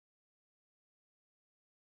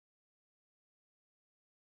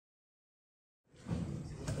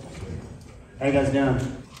How you guys doing?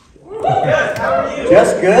 Good. How are you?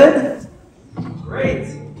 Just good? Great.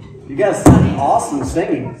 You guys sound awesome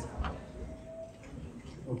singing.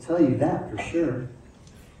 I'll tell you that for sure.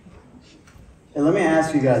 Hey, let me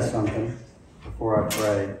ask you guys something before I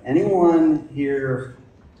pray. Anyone here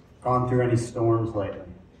gone through any storms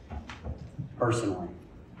lately? Personally,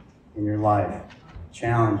 in your life?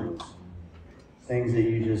 Challenges? Things that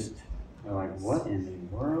you just are like, what in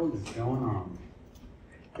the world is going on?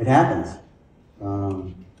 It happens.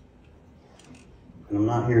 And I'm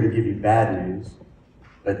not here to give you bad news,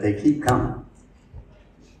 but they keep coming.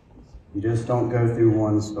 You just don't go through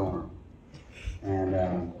one storm. And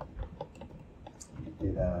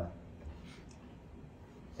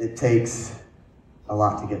it takes a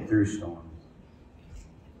lot to get through storms.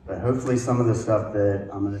 But hopefully some of the stuff that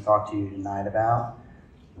I'm going to talk to you tonight about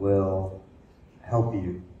will help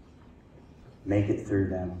you make it through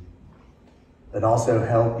them. But also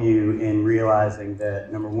help you in realizing that,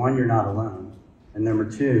 number one, you're not alone. And number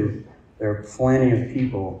two, there are plenty of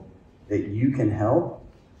people that you can help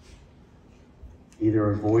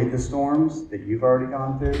either avoid the storms that you've already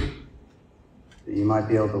gone through, that you might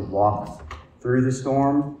be able to walk through the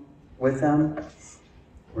storm with them,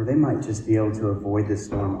 or they might just be able to avoid the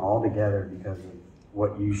storm altogether because of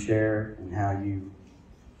what you share and how you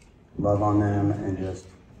love on them and just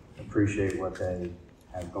appreciate what they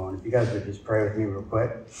have going. If you guys would just pray with me real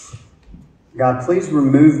quick. God, please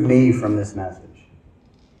remove me from this message.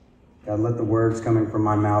 God, let the words coming from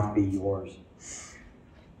my mouth be yours.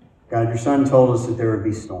 God, your son told us that there would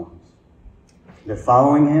be storms, that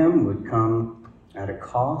following him would come at a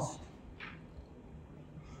cost,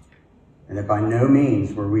 and that by no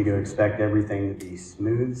means were we to expect everything to be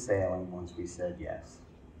smooth sailing once we said yes.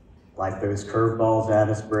 Life throws curveballs at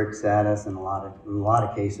us, bricks at us, in a lot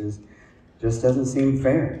of cases, just doesn't seem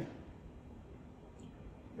fair.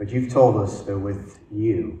 But you've told us that with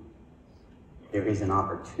you, there is an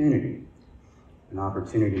opportunity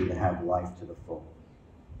to have life to the full.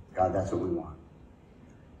 God, that's what we want.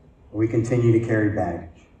 We continue to carry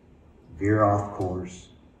baggage, veer off course,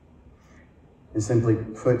 and simply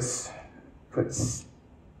we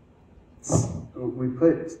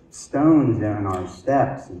put stones in our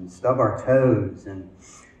steps and stub our toes. And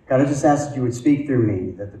God, I just ask that you would speak through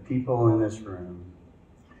me, that the people in this room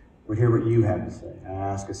would hear what you have to say. I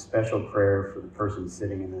ask a special prayer for the person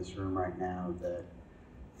sitting in this room right now that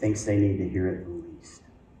thinks they need to hear it the least.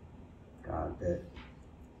 God,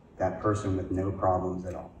 that person with no problems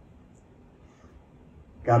at all.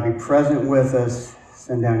 God, be present with us.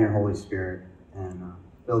 Send down your Holy Spirit and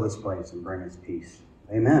fill this place and bring us peace.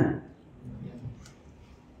 Amen.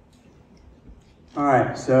 All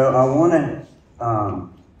right, so I want to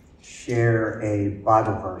share a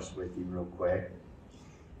Bible verse with you real quick.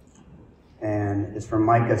 And it's from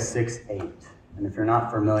Micah 6:8. And if you're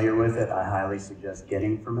not familiar with it, I highly suggest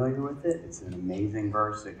getting familiar with it. It's an amazing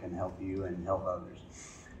verse that can help you and help others.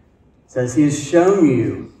 It says, "He has shown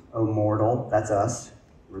you, O mortal," that's us,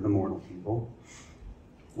 we're the mortal people,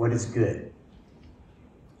 "what is good.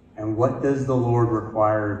 And what does the Lord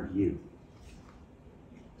require of you?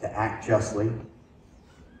 To act justly,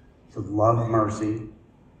 to love mercy,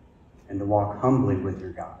 and to walk humbly with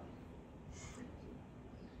your God."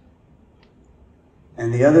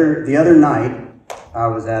 And the other night, I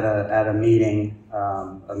was at a meeting,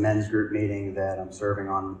 a men's group meeting that I'm serving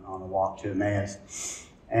on a walk to Emmaus.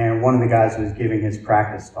 And one of the guys was giving his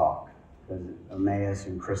practice talk, because Emmaus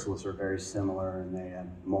and Chrysalis are very similar, and they have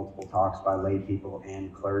multiple talks by lay people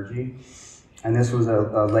and clergy. And this was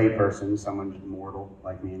a lay person, someone mortal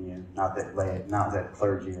like me and you. Not that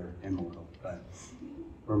clergy are immortal, but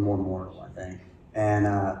we're more mortal, I think.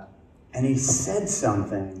 And he said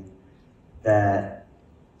something that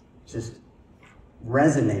just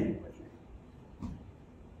resonated with me.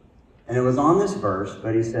 And it was on this verse,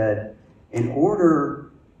 but he said, in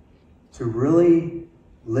order to really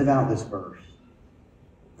live out this verse,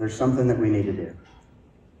 there's something that we need to do.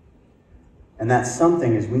 And that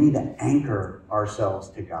something is we need to anchor ourselves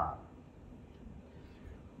to God.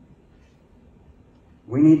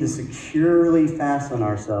 We need to securely fasten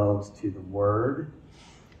ourselves to the Word,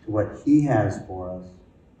 to what He has for us,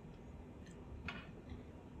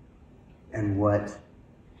 and what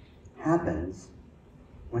happens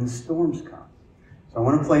when storms come. So I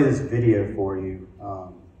want to play this video for you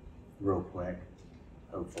real quick,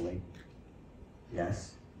 hopefully.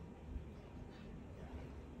 Yes.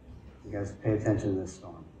 You guys pay attention to this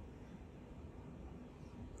storm.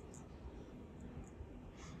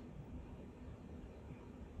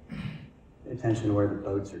 Pay attention to where the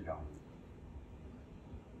boats are going.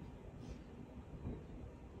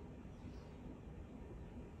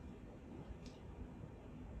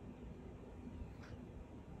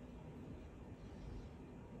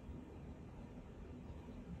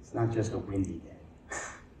 It's not just a windy day.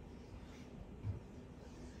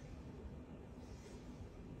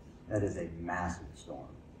 That is a massive storm.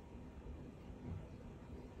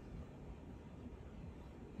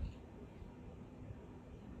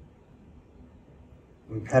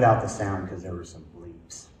 We cut out the sound because there were some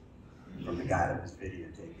bleeps from the guy that was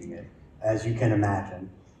videotaping it, as you can imagine.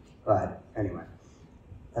 But anyway,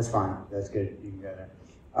 that's fine. That's good. You can go there.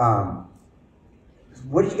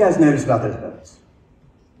 What did you guys notice about those boats?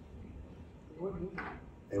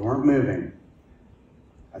 They weren't moving.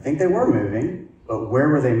 I think they were moving, but where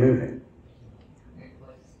were they moving?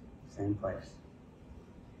 Same place.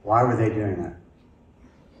 Why were they doing that?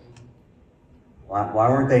 Why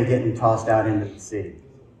weren't they getting tossed out into the sea?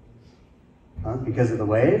 Huh? Because of the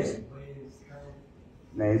waves?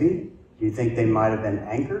 Maybe. Do you think they might have been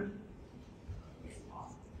anchored?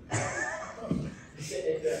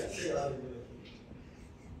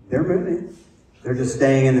 They're moving. They're just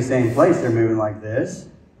staying in the same place. They're moving like this.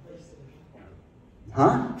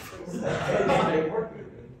 Huh?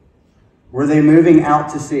 Were they moving out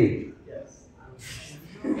to sea? Yes.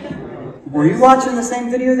 Were you watching the same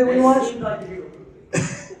video that we watched?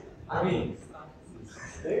 I mean,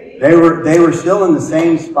 They were still in the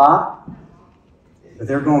same spot, but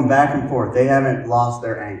they're going back and forth. They haven't lost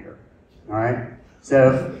their anchor. All right?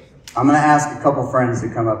 So I'm going to ask a couple friends to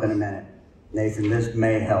come up in a minute. Nathan, this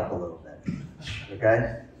may help a little bit.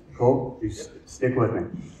 Okay? Cool? You stick with me.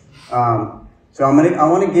 So I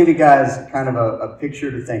want to give you guys kind of a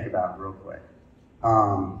picture to think about real quick.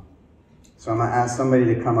 So I'm going to ask somebody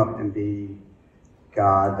to come up and be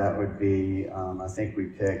God. That would be, I think we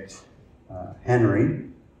picked Henry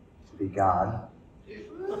to be God.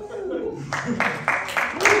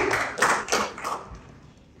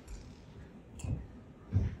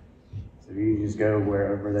 So you can just go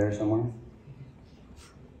over there somewhere.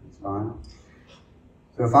 It's fine.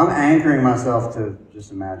 So if I'm anchoring myself to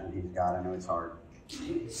just imagine he's God, I know it's hard.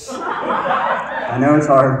 I know it's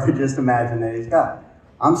hard to just imagine that he's God.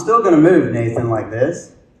 I'm still going to move Nathan like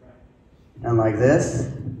this and like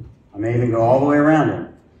this. I may even go all the way around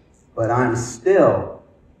him. But I'm still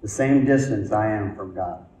the same distance I am from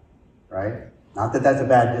God, right? Not that that's a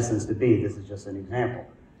bad distance to be. This is just an example.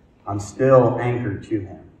 I'm still anchored to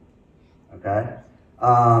him, okay?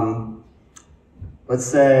 Let's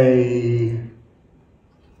say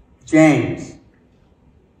James.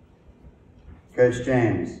 Coach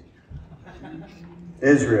James.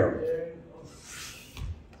 Israel.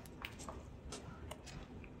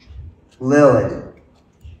 Lily.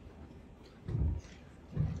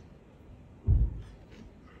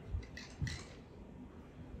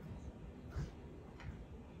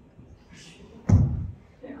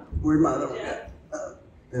 Where'd my other one go?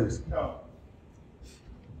 There's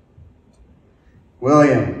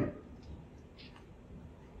William.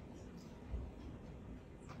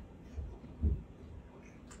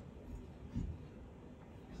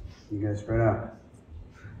 You guys spread out.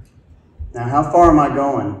 Now, how far am I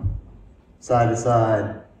going? Side to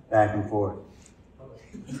side, back and forth.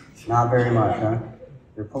 Not very much, huh?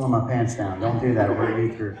 They're pulling my pants down. Don't do that. We're going to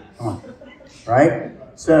be through. Come on. Right?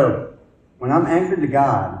 So, when I'm anchored to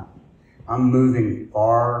God, I'm moving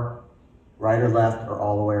far, right or left, or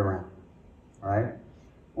all the way around. Right?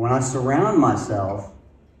 When I surround myself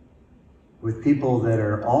with people that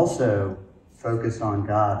are also focused on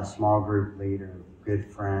God, a small group leader, good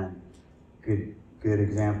friend, good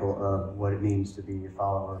example of what it means to be a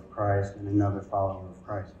follower of Christ and another follower of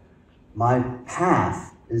Christ, my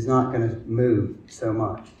path is not going to move so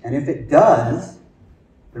much. And if it does,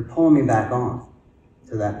 they're pulling me back on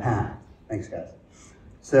to that path. Thanks, guys.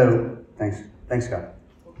 So, thanks, God.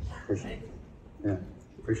 Appreciate it. Yeah,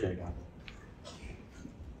 appreciate it, God.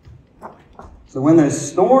 So when those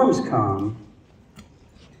storms come,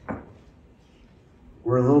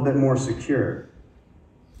 we're a little bit more secure.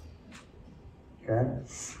 Okay?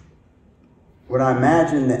 What I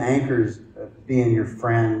imagine the anchors being your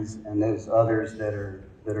friends and those others that are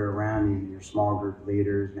around you, your small group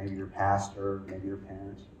leaders, maybe your pastor, maybe your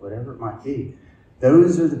parents, whatever it might be.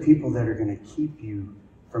 Those are the people that are going to keep you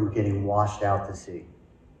from getting washed out to sea.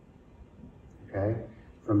 Okay?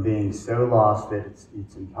 From being so lost that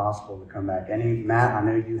it's impossible to come back. Matt, I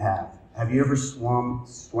know you have. Have you ever swam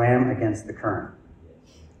against the current?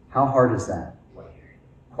 How hard is that?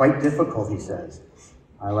 Quite difficult, he says.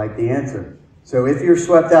 I like the answer. So if you're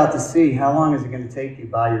swept out to sea, how long is it going to take you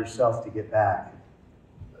by yourself to get back?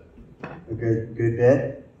 A good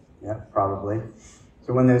bit? Yeah, probably.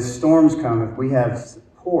 So when those storms come, if we have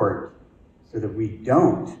support so that we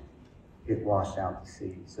don't get washed out to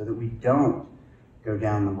sea, so that we don't go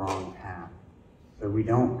down the wrong path, so we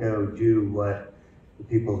don't go do what the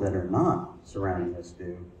people that are not surrounding us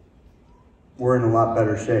do, we're in a lot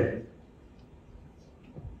better shape.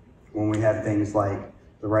 When we have things like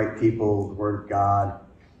the right people, the Word of God,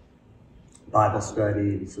 Bible study,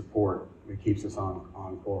 and support, it keeps us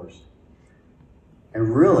on course.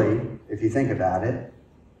 And really, if you think about it,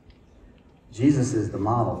 Jesus is the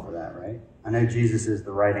model for that, right? I know Jesus is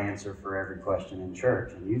the right answer for every question in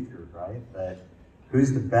church and youth group, right? But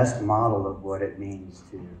who's the best model of what it means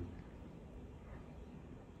to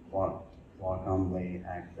walk humbly,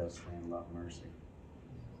 act justly, and love mercy?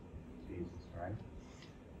 Jesus, right?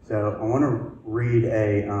 So I want to read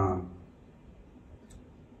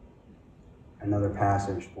another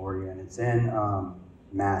passage for you, and it's in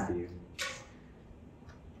Matthew.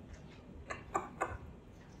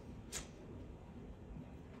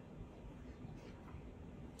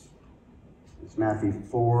 It's Matthew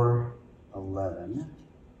 4:11.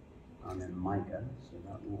 I'm in Micah, so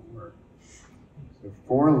that won't work. So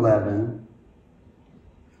 4:11.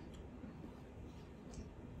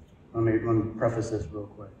 Let me preface this real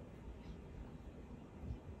quick.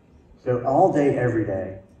 So all day, every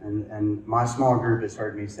day, and my small group has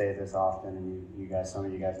heard me say this often, and you guys, some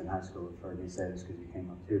of you guys in high school have heard me say this because you came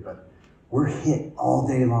up too, but we're hit all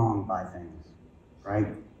day long by things, right?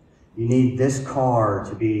 You need this car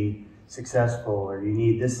to be successful, or you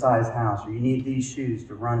need this size house, or you need these shoes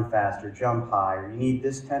to run fast or jump high, or you need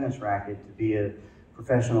this tennis racket to be a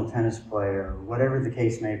professional tennis player, or whatever the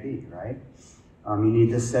case may be, right? You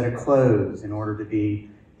need this set of clothes in order to be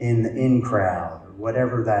in the in crowd, or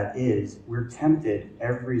whatever that is. We're tempted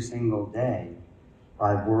every single day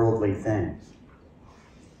by worldly things.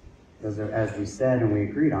 Because as we said and we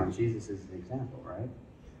agreed on, Jesus is the example, right?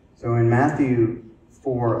 So in Matthew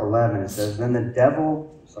 4:11, it says, then the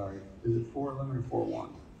devil, is it 4:11 or 4:1?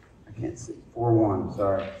 I can't see. 4:1,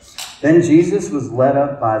 sorry. Then Jesus was led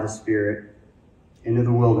up by the Spirit into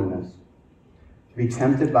the wilderness to be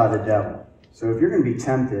tempted by the devil. So if you're going to be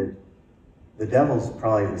tempted, the devil's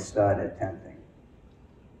probably the stud at tempting.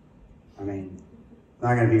 I mean, it's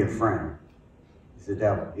not going to be a friend. It's the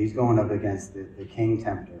devil. He's going up against the king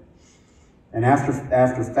tempter. And after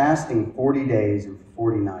fasting 40 days and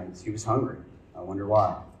 40 nights, he was hungry. I wonder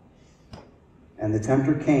why. And the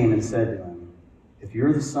tempter came and said to him, if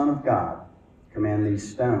you're the Son of God, command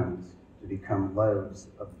these stones to become loaves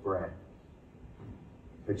of bread.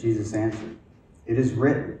 But Jesus answered, it is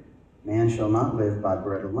written, man shall not live by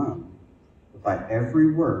bread alone, but by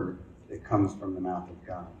every word that comes from the mouth of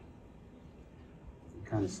God. He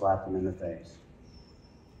kind of slapped him in the face.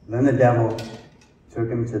 Then the devil took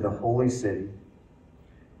him to the holy city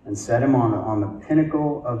and set him on the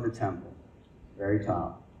pinnacle of the temple, very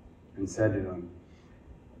top, and said to him,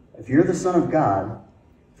 if you're the Son of God,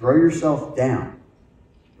 throw yourself down,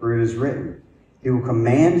 for it is written, he will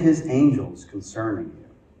command his angels concerning you,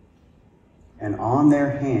 and on their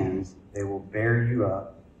hands they will bear you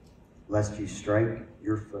up, lest you strike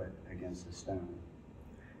your foot against a stone.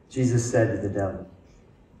 Jesus said to the devil,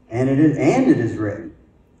 and it is written,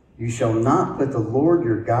 you shall not put the Lord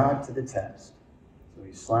your God to the test. So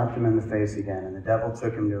he slapped him in the face again, and the devil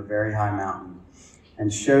took him to a very high mountain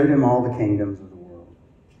and showed him all the kingdoms of the world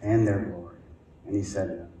and their glory. And he said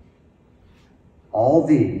to him, all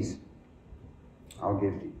these I'll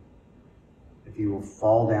give you, if you will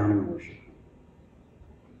fall down and worship me.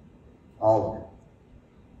 All of it.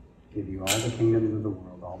 Give you all the kingdoms of the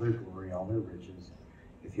world, all their glory, all their riches,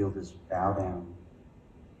 if you'll just bow down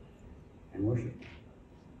and worship me.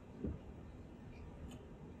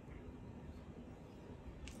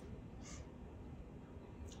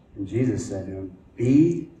 And Jesus said to him,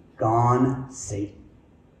 be gone, Satan.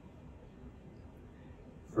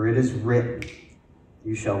 For it is written,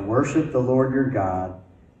 you shall worship the Lord your God,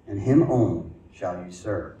 and him only shall you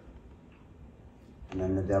serve. And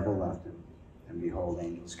then the devil left him, and behold,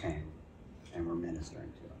 angels came and were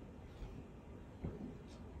ministering to him.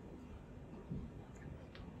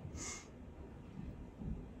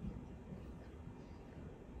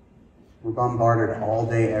 We're bombarded all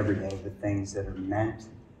day, every day with things that are meant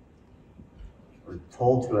or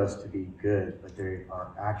told to us to be good, but they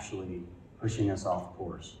are actually pushing us off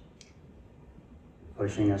course.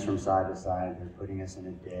 Pushing us from side to side. They're putting us in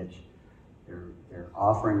a ditch. They're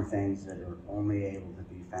offering things that are only able to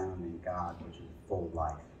be found in God, which is full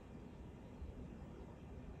life.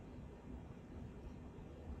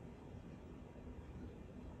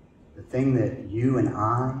 The thing that you and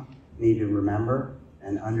I need to remember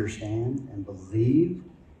and understand and believe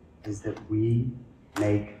is that we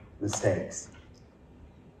make mistakes.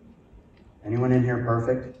 Anyone in here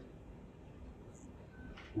perfect?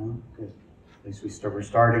 No? Good. At least we're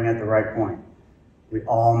starting at the right point. We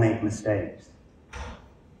all make mistakes.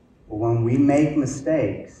 But when we make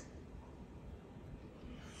mistakes,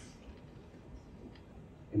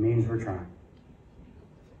 it means we're trying.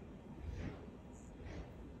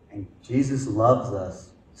 And Jesus loves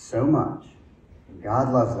us so much. And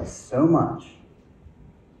God loves us so much.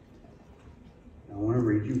 I want to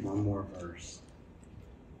read you one more verse.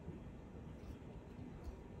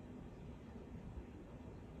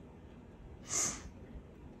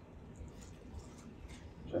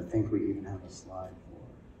 Which I think we even have a slide for.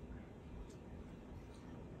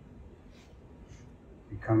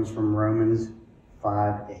 It comes from Romans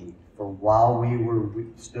 5:8. For while we were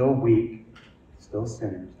still weak, still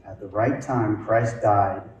sinners, at the right time Christ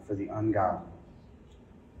died for the ungodly.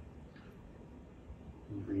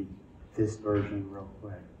 Let me read this version real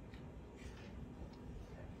quick.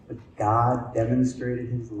 But God demonstrated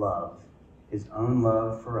his love, his own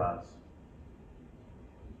love for us,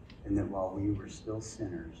 and that while we were still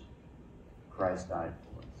sinners, Christ died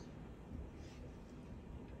for us.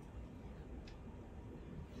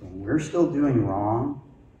 When we're still doing wrong,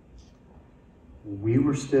 when we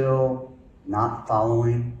were still not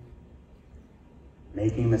following,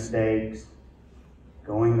 making mistakes,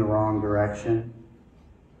 going the wrong direction,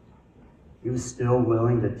 he was still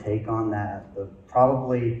willing to take on that,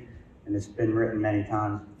 probably, and it's been written many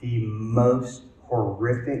times, the most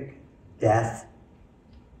horrific death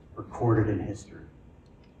recorded in history.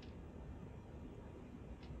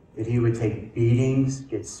 That he would take beatings,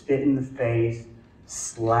 get spit in the face,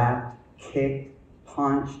 slapped, kicked,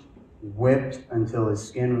 punched, whipped until his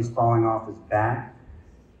skin was falling off his back,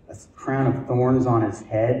 a crown of thorns on his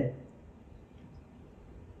head.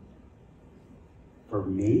 For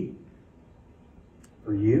me,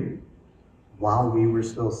 for you, while we were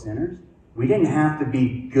still sinners. We didn't have to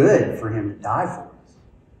be good for him to die for us.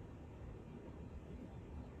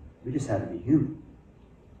 We just had to be human.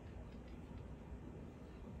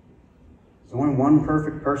 There's only one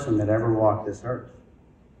perfect person that ever walked this earth.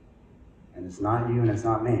 And it's not you and it's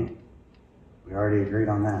not me. We already agreed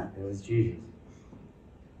on that. It was Jesus.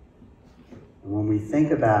 And when we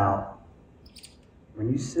think about,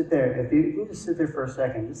 when you sit there, if you can just sit there for a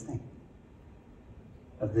second, just think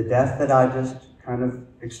of the death that I just kind of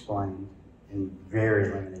explained in very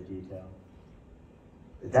limited detail.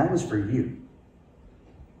 That was for you.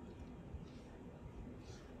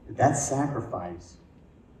 That sacrifice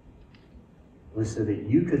was so that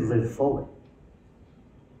you could live fully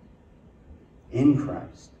in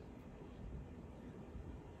Christ,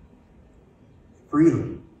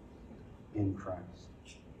 freely in Christ.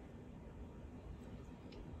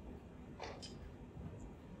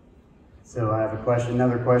 So I have a question,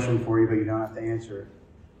 another question for you, but you don't have to answer it.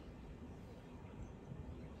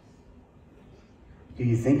 Do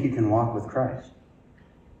you think you can walk with Christ?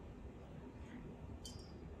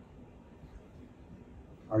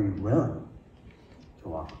 Are you willing to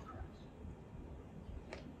walk with Christ?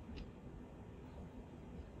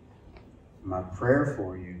 My prayer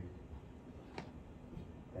for you,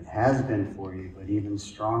 that has been for you, but even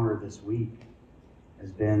stronger this week,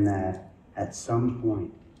 has been that at some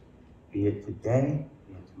point, be it today,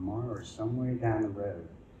 be it tomorrow, or somewhere down the road,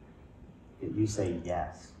 that you say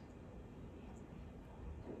yes.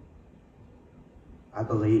 I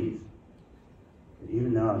believe that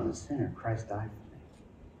even though I was a sinner, Christ died for me.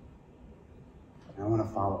 And I want to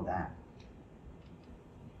follow that.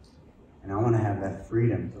 And I want to have that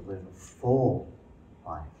freedom to live a full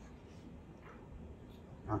life.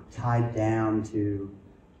 Not tied down to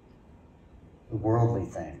the worldly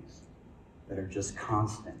things that are just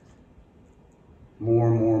constant. More. I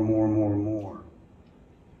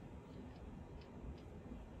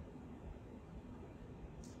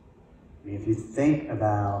mean, if you think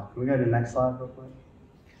about, can we go to the next slide real quick?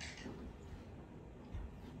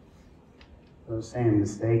 I was saying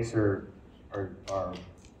mistakes are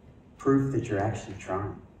proof that you're actually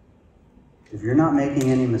trying. If you're not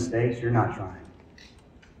making any mistakes, you're not trying.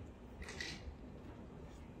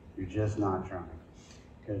 You're just not trying.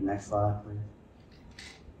 Go to the next slide, please.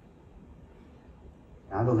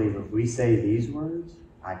 I believe if we say these words,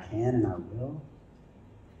 I can and I will,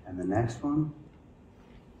 and the next one,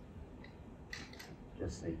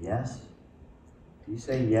 just say yes. If you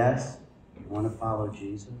say yes, you want to follow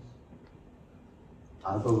Jesus,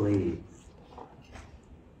 I believe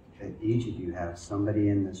that each of you have somebody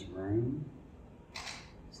in this room,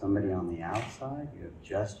 somebody on the outside. You have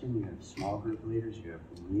Justin, you have small group leaders, you have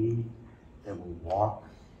me, that will walk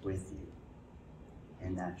with you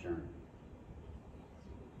in that journey.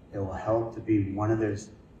 It will help to be one of those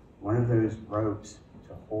ropes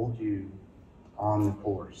to hold you on the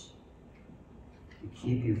course, to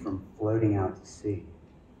keep you from floating out to sea.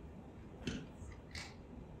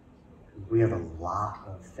 We have a lot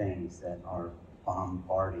of things that are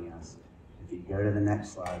bombarding us. If you go to the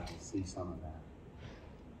next slide, you'll see some of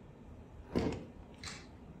that.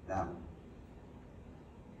 That one.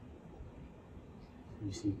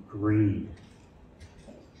 You see greed,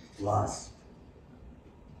 lust,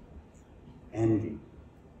 envy,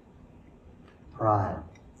 pride,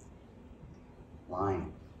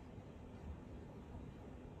 lying,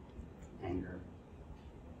 anger.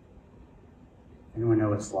 Anyone know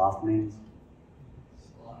what sloth means?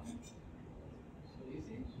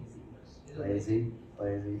 Lazy.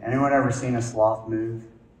 Anyone ever seen a sloth move?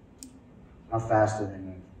 How fast do they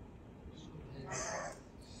move?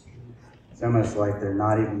 It's almost like they're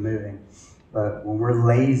not even moving. But when we're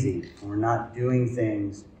lazy, when we're not doing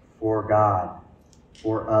things for God,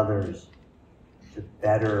 for others, to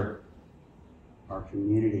better our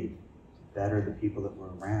community, to better the people that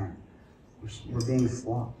we're around, we're being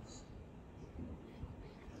sloths.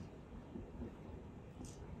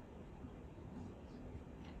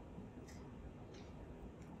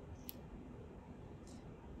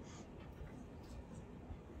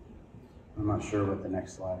 I'm not sure what the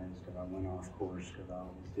next slide is because I went off course because I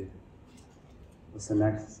always do. What's the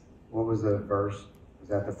next? What was the verse? Was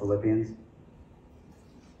that the Philippians?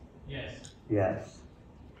 Yes. Yes.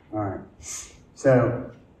 All right.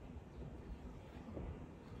 So,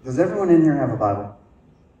 does everyone in here have a Bible?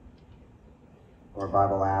 Or a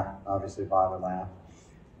Bible app? Obviously, a Bible app.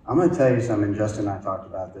 I'm going to tell you something. Justin and I talked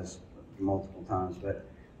about this multiple times, but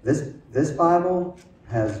this Bible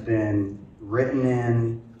has been written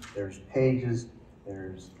in. There's pages,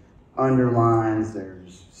 there's underlines,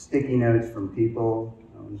 there's sticky notes from people.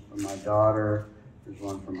 One's from my daughter. There's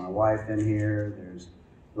one from my wife in here. There's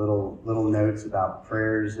little notes about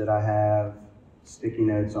prayers that I have, sticky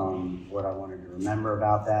notes on what I wanted to remember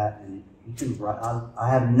about that. And you can write. I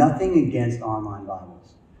have nothing against online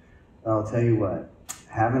Bibles, but I'll tell you what,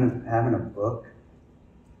 having a book,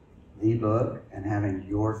 the book, and having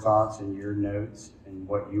your thoughts and your notes and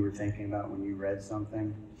what you were thinking about when you read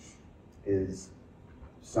something is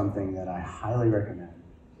something that I highly recommend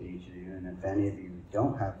to each of you. And if any of you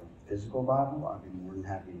don't have a physical Bible, I'd be more than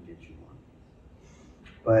happy to get you one.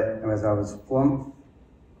 But as I was going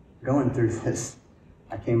through this,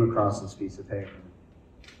 I came across this piece of paper.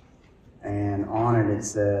 And on it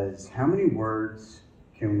says, how many words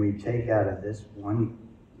can we take out of this one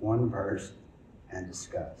verse and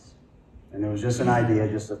discuss? And it was just an idea,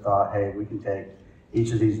 just a thought, hey, we can take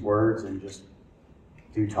each of these words and just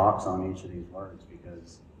do talks on each of these words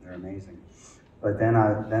because they're amazing. But then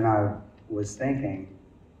I was thinking,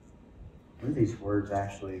 what do these words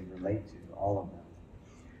actually relate to? All of them.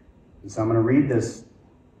 And so I'm going to read this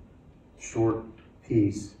short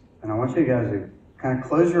piece, and I want you guys to kind of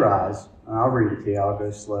close your eyes, and I'll read it to you. I'll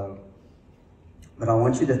go slow. But I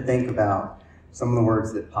want you to think about some of the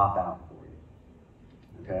words that pop out for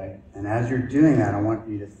you. Okay? And as you're doing that, I want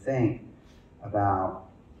you to think about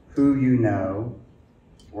who you know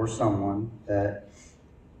or someone that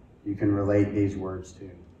you can relate these words to.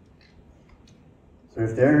 So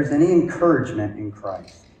if there's any encouragement in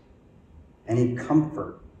Christ, any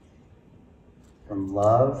comfort from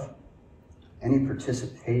love, any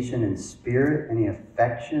participation in spirit, any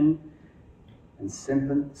affection and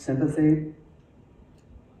sympathy,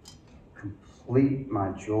 complete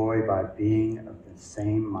my joy by being of the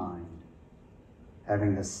same mind,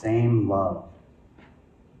 having the same love,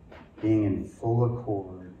 being in full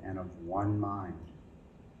accord and of one mind.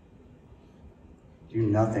 Do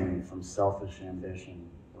nothing from selfish ambition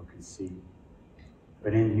or conceit,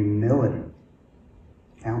 but in humility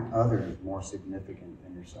count others more significant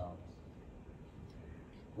than yourselves.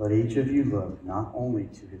 Let each of you look not only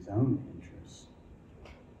to his own interests,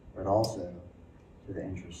 but also to the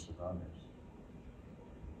interests of others.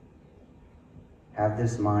 Have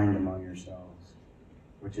this mind among yourselves,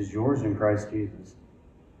 which is yours in Christ Jesus,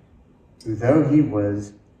 who though he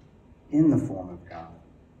was in the form of God,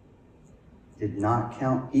 did not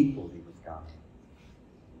count equally with God.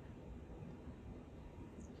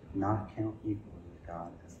 Did not count equally with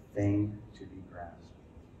God a thing to be grasped,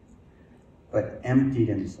 but emptied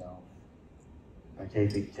himself by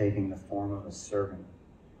taking the form of a servant,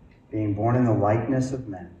 being born in the likeness of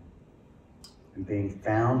men, and being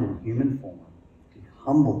found in human form, he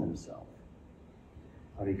humbled himself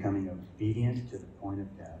by becoming obedient to the point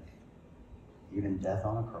of death, even death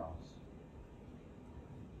on a cross.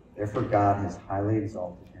 Therefore God has highly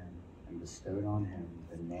exalted him and bestowed on him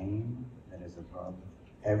the name that is above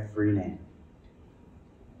every name.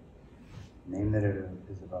 The name that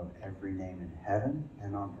is above every name in heaven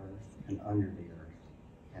and on earth and under the earth,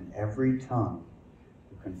 and every tongue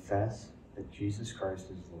will confess that Jesus Christ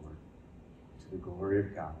is Lord, the glory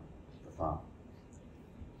of God, the Father.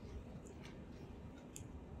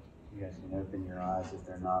 You guys can open your eyes if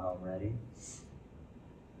they're not already.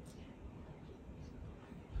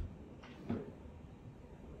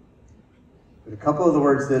 But a couple of the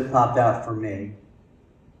words that popped out for me,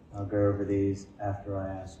 I'll go over these after I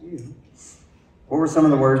ask you. What were some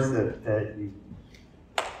of the words that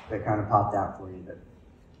kind of popped out for you, that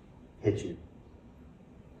hit you?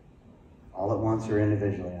 All at once or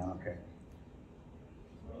individually, I don't care.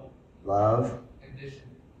 Love.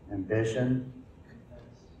 Ambition.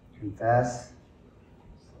 Confess.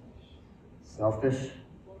 Selfish.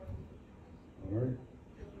 Lord.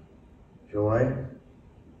 Joy.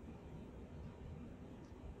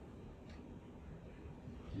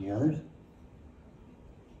 Any others?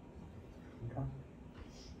 Okay.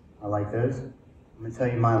 I like those. I'm going to tell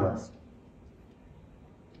you my list.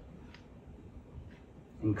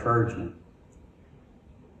 Encouragement.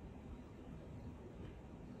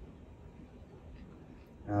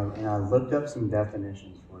 And I looked up some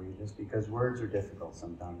definitions for you just because words are difficult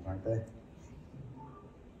sometimes, aren't they?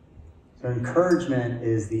 So encouragement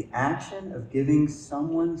is the action of giving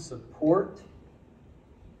someone support,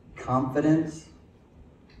 confidence,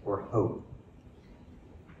 or hope.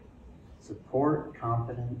 Support,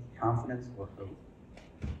 confidence, or hope.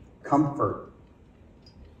 Comfort.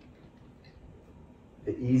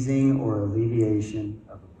 The easing or alleviation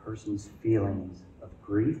of a person's feelings of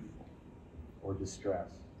grief or distress.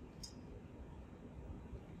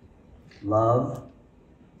 Love,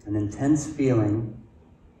 an intense feeling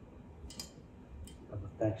of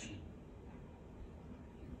affection.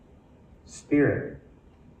 Spirit.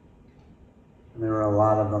 And there are a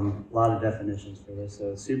lot of them, a lot of definitions for this.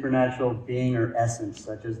 So supernatural being or essence,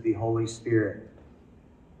 such as the Holy Spirit.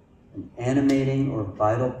 An animating or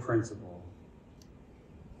vital principle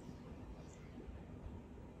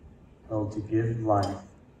held to give life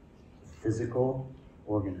to physical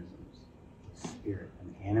organisms. Spirit,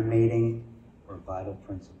 an animating or vital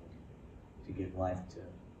principle to give life to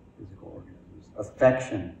physical organisms.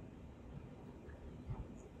 Affection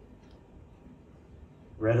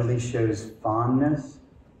readily shows fondness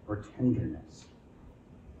or tenderness.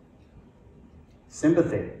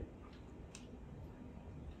 Sympathy,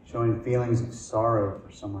 showing feelings of sorrow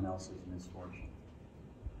for someone else's misfortune.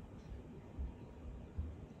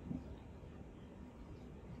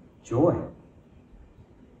 Joy,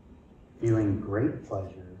 feeling great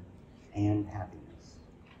pleasure and happiness.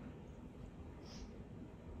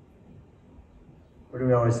 What do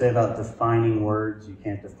we always say about defining words? You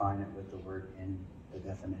can't define it with the word in the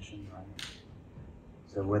definition, right?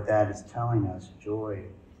 So what that is telling us, joy,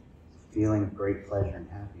 feeling of great pleasure and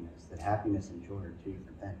happiness, that happiness and joy are two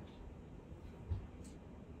different things.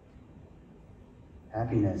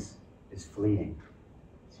 Happiness is fleeting.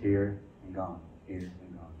 It's here and gone, here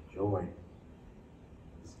and gone. Joy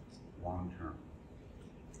is long-term.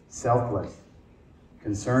 Selfless,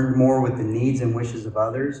 concerned more with the needs and wishes of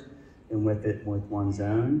others than with one's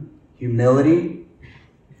own. Humility,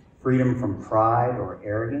 freedom from pride or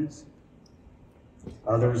arrogance.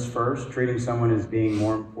 Others first, treating someone as being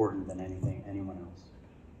more important than anyone else.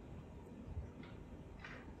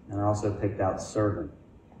 And I also picked out servant.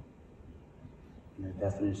 And the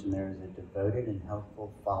definition there is a devoted and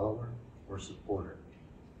helpful follower or supporter.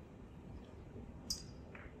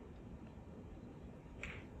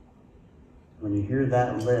 When you hear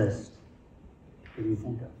that list, what do you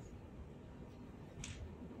think of?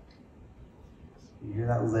 You hear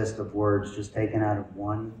that list of words just taken out of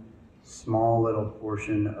one small little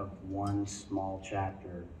portion of one small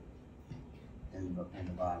chapter in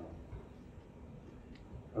the Bible.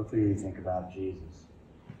 Hopefully you think about Jesus.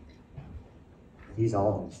 He's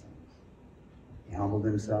all these things. He humbled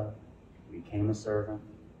himself. He became a servant.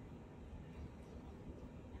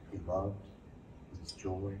 He loved. His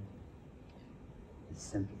joy. His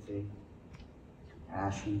sympathy.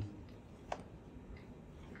 Compassion.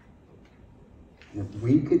 And if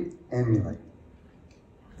we could emulate,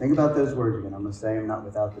 think about those words again. I'm going to say them not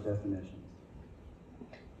without the definitions.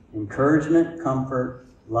 Encouragement, comfort,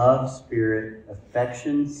 love, spirit,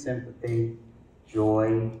 affection, sympathy,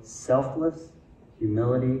 joy, selfless,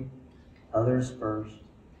 humility, others first,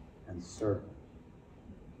 and servant.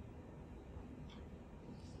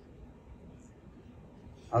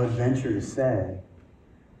 I would venture to say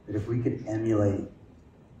that if we could emulate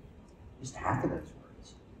just half of those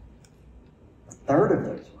words, a third of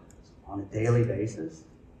those words on a daily basis,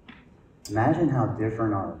 imagine how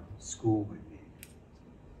different our school would be,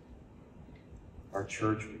 our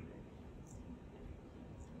church would be,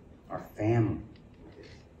 our family would be,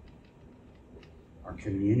 our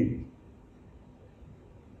community.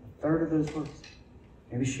 A third of those words.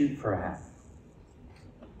 Maybe shoot for a half.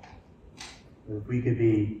 But if we could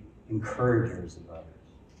be encouragers of others,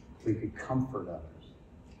 if we could comfort others,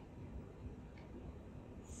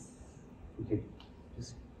 if we could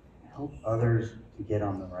just help others to get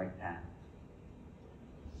on the right path,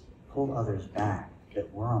 pull others back that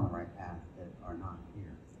we're on the right path that are not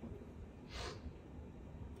here.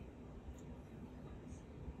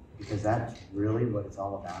 Because that's really what it's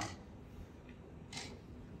all about.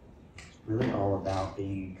 It's really all about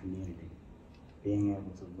being a community. Being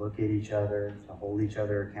able to look at each other, to hold each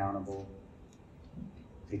other accountable,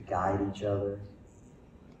 to guide each other,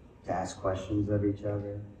 to ask questions of each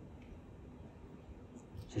other,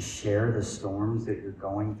 to share the storms that you're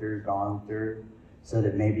gone through, so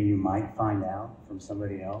that maybe you might find out from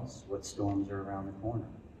somebody else what storms are around the corner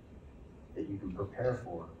that you can prepare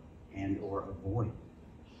for and or avoid.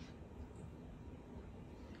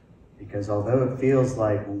 Because although it feels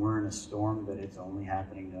like when we're in a storm that it's only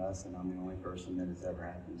happening to us and I'm the only person that it's ever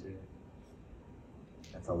happened to,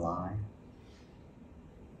 that's a lie.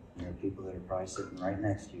 There are people that are probably sitting right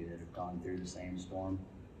next to you that have gone through the same storm,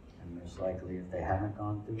 and most likely if they haven't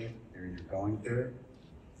gone through it, they're either going through it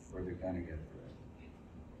or they're going to go through it.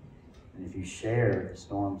 And if you share the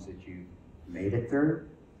storms that you made it through,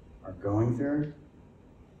 are going through,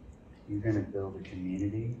 you're going to build a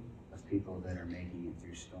community of people that are making it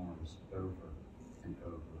through storms over and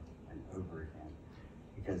over and over again,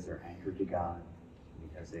 because they're anchored to God,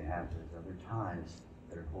 because they have those other ties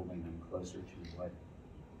that are holding them closer to what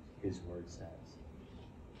His Word says.